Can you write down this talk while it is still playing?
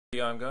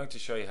I'm going to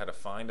show you how to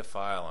find a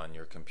file on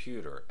your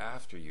computer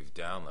after you've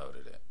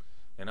downloaded it,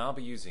 and I'll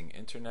be using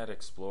Internet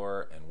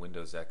Explorer and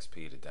Windows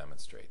XP to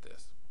demonstrate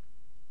this.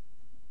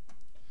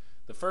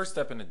 The first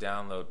step in the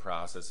download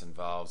process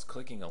involves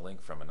clicking a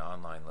link from an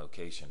online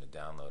location to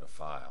download a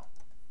file.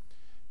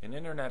 In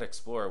Internet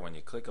Explorer, when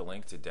you click a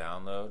link to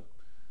download,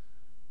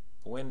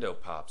 a window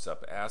pops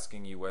up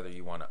asking you whether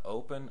you want to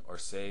open or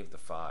save the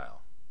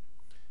file.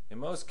 In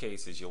most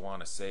cases, you'll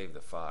want to save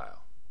the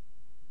file.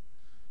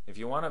 If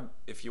you want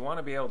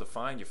to be able to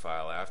find your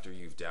file after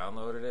you've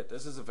downloaded it,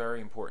 this is a very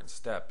important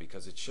step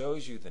because it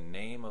shows you the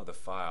name of the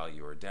file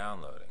you are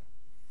downloading.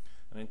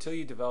 And until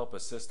you develop a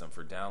system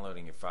for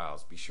downloading your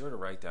files, be sure to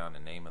write down the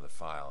name of the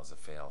file as a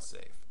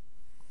failsafe.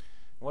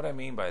 What I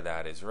mean by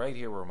that is right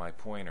here where my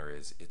pointer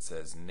is, it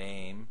says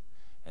name,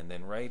 and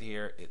then right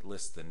here it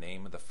lists the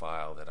name of the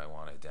file that I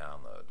want to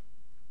download.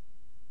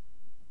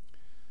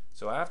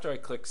 So after I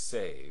click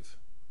save,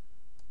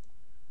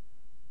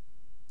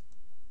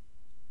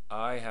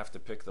 I have to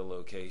pick the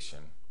location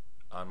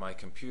on my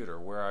computer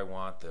where I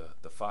want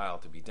the file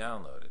to be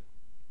downloaded.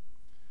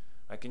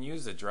 I can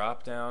use the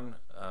drop-down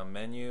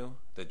menu,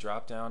 the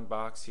drop-down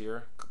box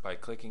here, by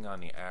clicking on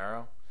the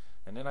arrow,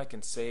 and then I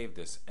can save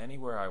this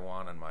anywhere I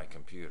want on my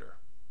computer.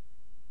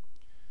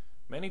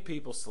 Many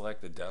people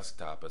select the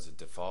desktop as a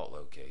default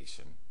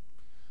location,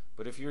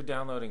 but if you're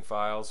downloading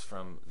files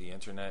from the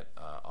internet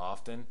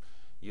often,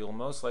 you'll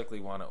most likely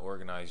want to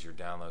organize your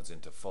downloads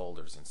into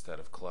folders instead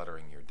of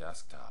cluttering your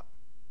desktop.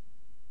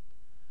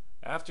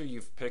 After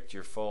you've picked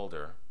your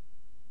folder,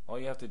 all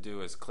you have to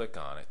do is click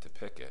on it to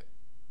pick it.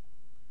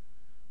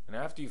 And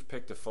after you've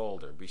picked a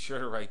folder, be sure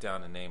to write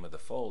down the name of the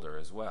folder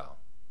as well.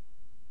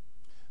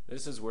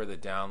 This is where the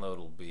download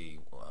will be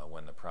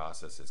when the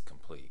process is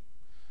complete.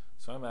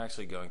 So I'm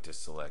actually going to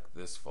select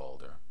this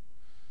folder.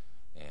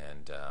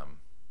 And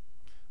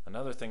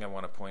another thing I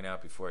want to point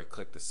out before I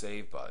click the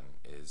save button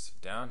is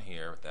down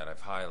here that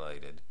I've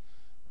highlighted,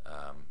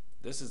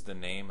 this is the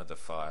name of the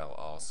file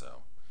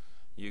also.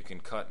 You can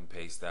cut and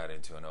paste that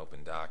into an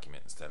open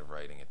document instead of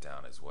writing it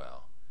down as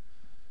well.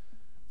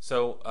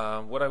 So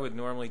what I would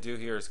normally do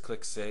here is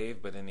click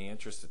save, but in the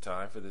interest of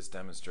time for this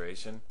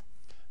demonstration,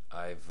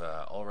 I've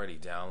already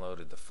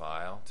downloaded the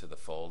file to the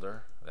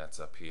folder that's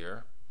up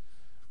here,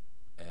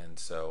 and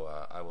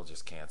so I will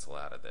just cancel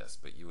out of this,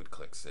 but you would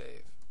click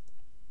save.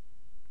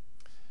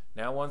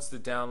 Now once the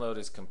download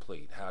is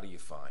complete, how do you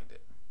find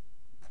it?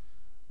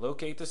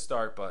 Locate the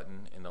start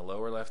button in the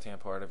lower left hand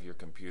part of your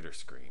computer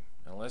screen.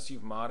 Unless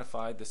you've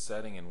modified the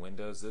setting in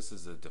Windows, this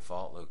is the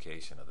default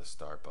location of the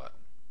start button.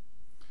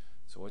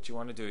 So what you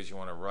want to do is you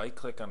want to right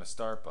click on the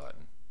start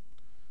button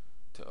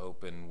to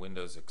open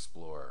Windows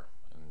Explorer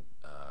and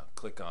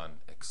click on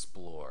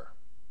Explore.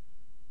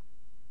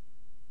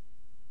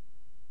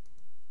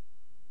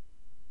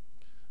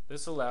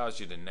 This allows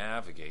you to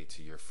navigate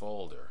to your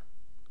folder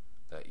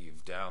that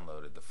you've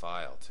downloaded the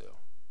file to.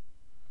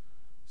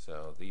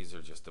 So these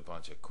are just a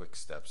bunch of quick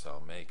steps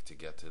I'll make to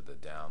get to the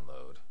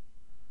download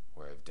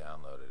where I've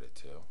downloaded it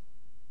to.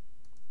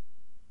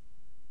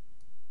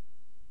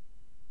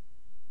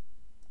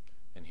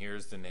 And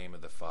here's the name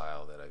of the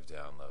file that I've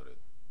downloaded.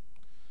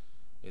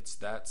 It's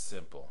that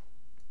simple.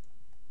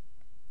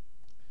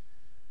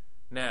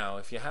 Now,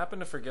 if you happen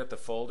to forget the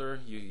folder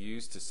you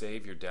used to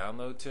save your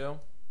download to,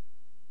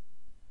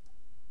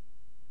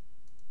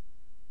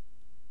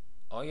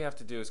 all you have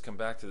to do is come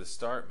back to the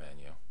Start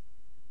menu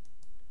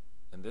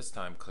and this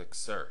time click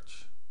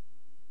Search.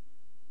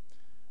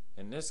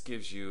 And this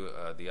gives you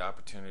the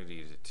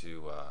opportunity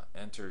to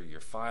enter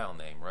your file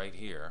name right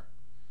here.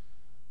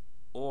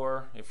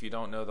 Or if you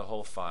don't know the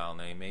whole file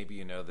name, maybe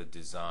you know the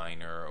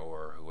designer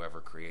or whoever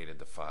created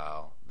the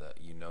file, that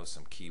you know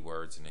some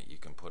keywords in it, you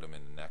can put them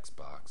in the next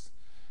box.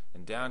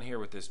 And down here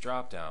with this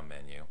drop down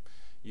menu,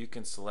 you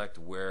can select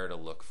where to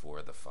look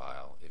for the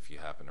file if you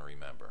happen to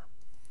remember.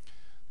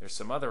 There's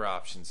some other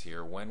options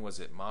here. When was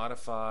it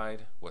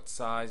modified? What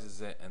size is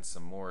it? And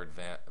some more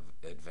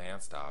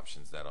advanced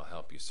options that'll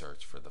help you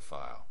search for the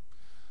file.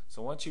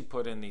 So once you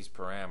put in these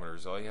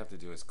parameters, all you have to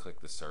do is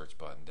click the search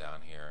button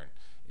down here and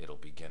it'll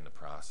begin the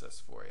process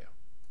for you.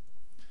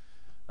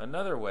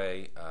 Another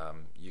way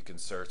you can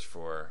search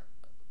for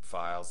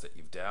files that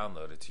you've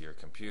downloaded to your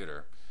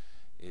computer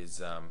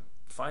is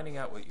finding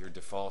out what your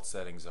default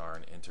settings are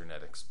in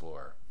Internet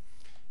Explorer.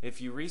 If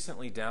you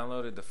recently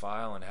downloaded the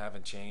file and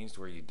haven't changed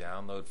where you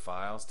download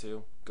files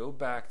to, go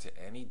back to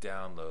any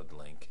download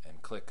link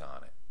and click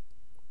on it.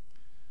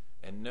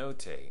 And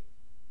notate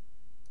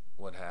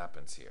what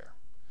happens here.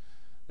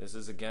 This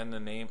is again the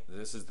name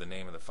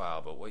of the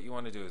file, but what you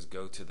want to do is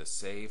go to the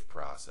save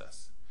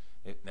process.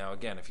 Now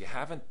again, if you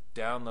haven't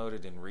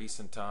downloaded in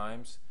recent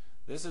times,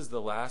 this is the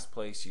last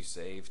place you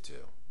save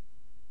to.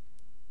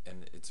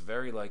 And it's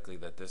very likely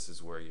that this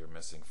is where your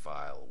missing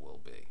file will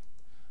be.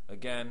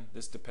 Again,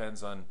 this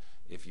depends on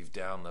if you've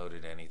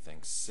downloaded anything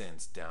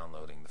since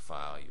downloading the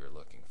file you're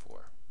looking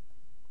for.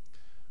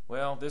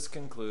 Well, this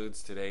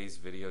concludes today's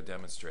video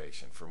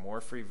demonstration. For more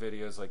free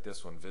videos like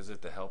this one,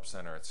 visit the Help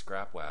Center at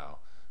ScrapWow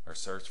or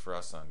search for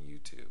us on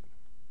YouTube.